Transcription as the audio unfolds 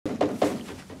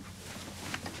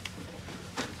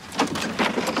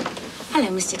Hello,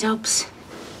 Mr. Dobbs.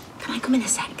 Can I come in a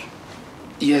sec?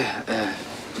 Yeah,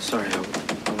 sorry,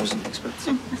 I wasn't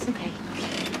expecting. Oh, that's okay.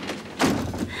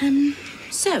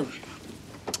 So,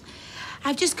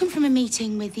 I've just come from a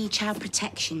meeting with the child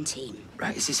protection team.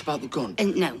 Right, is this about the gun?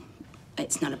 No,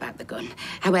 it's not about the gun.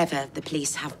 However, the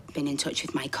police have been in touch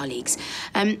with my colleagues.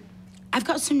 I've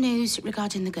got some news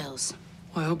regarding the girls.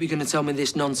 Well, I hope you're going to tell me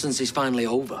this nonsense is finally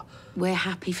over. We're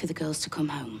happy for the girls to come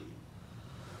home.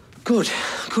 Good.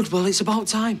 Well, it's about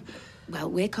time. Well,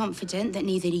 we're confident that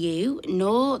neither you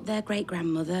nor their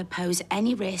great-grandmother pose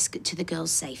any risk to the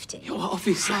girls' safety. Well,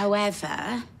 obviously.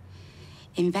 However,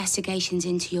 investigations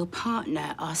into your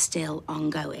partner are still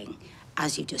ongoing,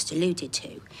 as you've just alluded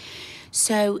to.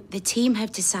 So the team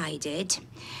have decided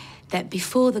that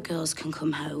before the girls can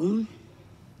come home,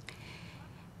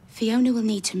 Fiona will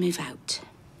need to move out.